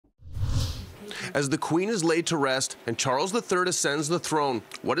As the Queen is laid to rest and Charles III ascends the throne,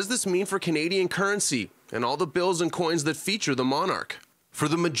 what does this mean for Canadian currency and all the bills and coins that feature the monarch? For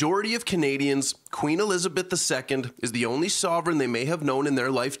the majority of Canadians, Queen Elizabeth II is the only sovereign they may have known in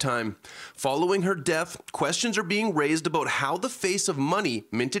their lifetime. Following her death, questions are being raised about how the face of money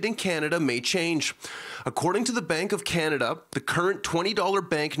minted in Canada may change. According to the Bank of Canada, the current $20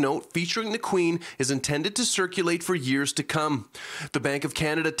 banknote featuring the Queen is intended to circulate for years to come. The Bank of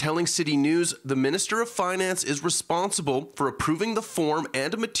Canada telling City News the Minister of Finance is responsible for approving the form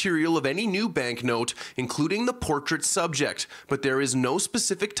and material of any new banknote, including the portrait subject, but there is no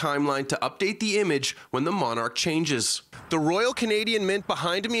specific timeline to update the image when the monarch changes. The Royal Canadian Mint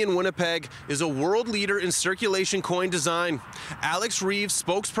behind me in Winnipeg is a world leader in circulation coin design. Alex Reeves,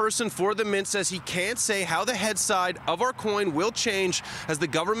 spokesperson for the Mint, says he can't say how the head side of our coin will change as the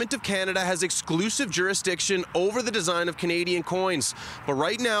Government of Canada has exclusive jurisdiction over the design of Canadian coins. But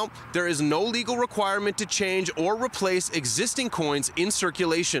right now, there is no legal requirement to change or replace existing coins in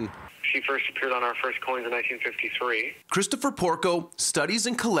circulation. She first appeared on our first coins in 1953. Christopher Porco studies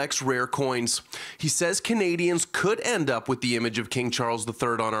and collects rare coins. He says Canadians could end up with the image of King Charles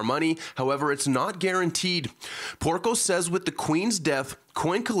III on our money. However, it's not guaranteed. Porco says with the Queen's death,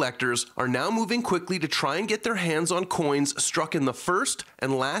 coin collectors are now moving quickly to try and get their hands on coins struck in the first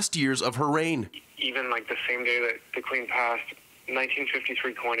and last years of her reign. Even like the same day that the Queen passed,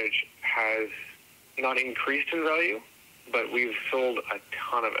 1953 coinage has not increased in value, but we've sold a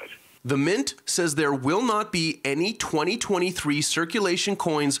ton of it. The Mint says there will not be any 2023 circulation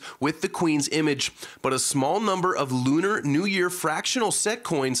coins with the Queen's image, but a small number of Lunar New Year fractional set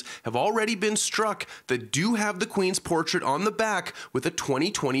coins have already been struck that do have the Queen's portrait on the back with a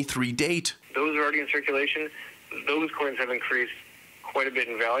 2023 date. Those are already in circulation. Those coins have increased quite a bit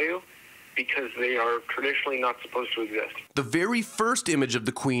in value because they are traditionally not supposed to exist. The very first image of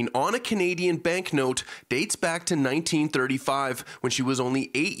the Queen on a Canadian banknote dates back to 1935, when she was only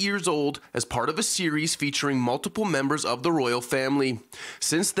 8 years old, as part of a series featuring multiple members of the royal family.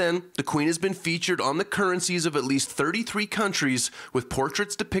 Since then, the Queen has been featured on the currencies of at least 33 countries, with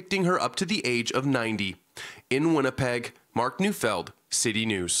portraits depicting her up to the age of 90. In Winnipeg, Mark Neufeld, City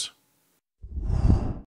News.